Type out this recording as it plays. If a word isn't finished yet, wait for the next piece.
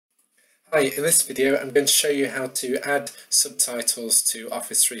Hi, in this video I'm going to show you how to add subtitles to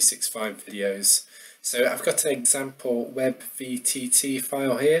Office 365 videos. So I've got an example WebVTT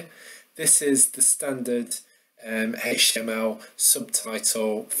file here. This is the standard HTML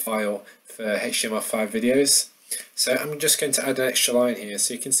subtitle file for HTML5 videos. So I'm just going to add an extra line here,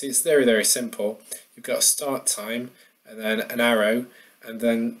 so you can see it's very simple. You've got a start time and then an arrow and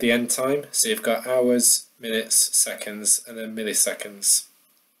then the end time. So you've got hours, minutes, seconds and then milliseconds.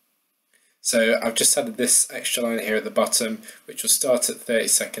 So I've just added this extra line here at the bottom, which will start at 30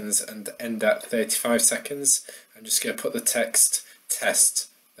 seconds and end at 35 seconds. I'm just going to put the text test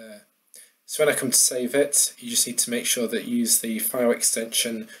there. So when I come to save it, you just need to make sure that you use the file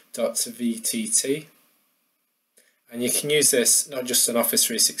extension .vtt. And you can use this not just an Office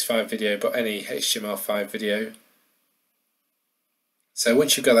 365 video, but any HTML5 video. So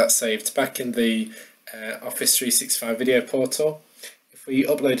once you've got that saved, back in the Office 365 video portal, if we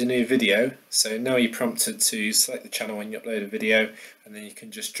upload a new video, so now you're prompted to select the channel when you upload a video, and then you can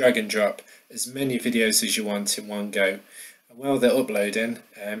just drag and drop as many videos as you want in one go. And while they're uploading,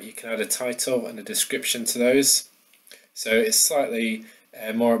 you can add a title and a description to those. So it's slightly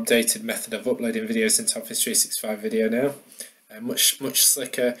more updated method of uploading videos into Office 365 video now. Much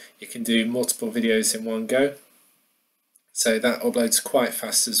slicker. You can do multiple videos in one go. So that uploads quite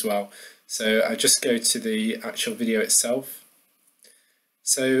fast as well. So I just go to the actual video itself.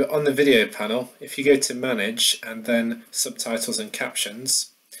 So on the video panel, if you go to Manage and then Subtitles and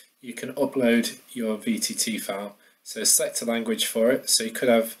Captions, you can upload your VTT file. So select a language for it. So you could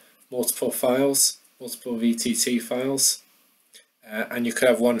have multiple files, multiple VTT files, and you could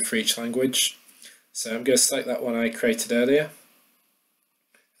have one for each language. So I'm going to select that one I created earlier.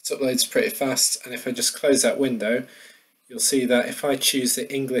 It uploads pretty fast, and if I just close that window, you'll see that if I choose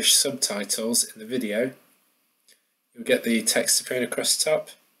the English subtitles in the video, you'll get the text appearing across the top.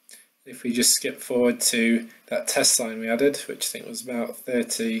 If we just skip forward to that test line we added, which I think was about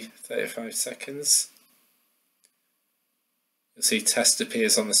 30-35 seconds, you'll see test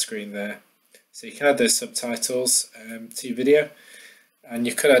appears on the screen there. So you can add those subtitles to your video, and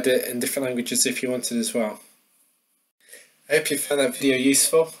you could add it in different languages if you wanted as well. I hope you found that video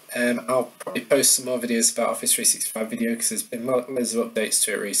useful. I'll probably post some more videos about Office 365 video because there's been loads of updates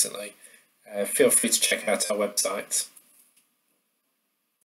to it recently. Feel free to check out our website.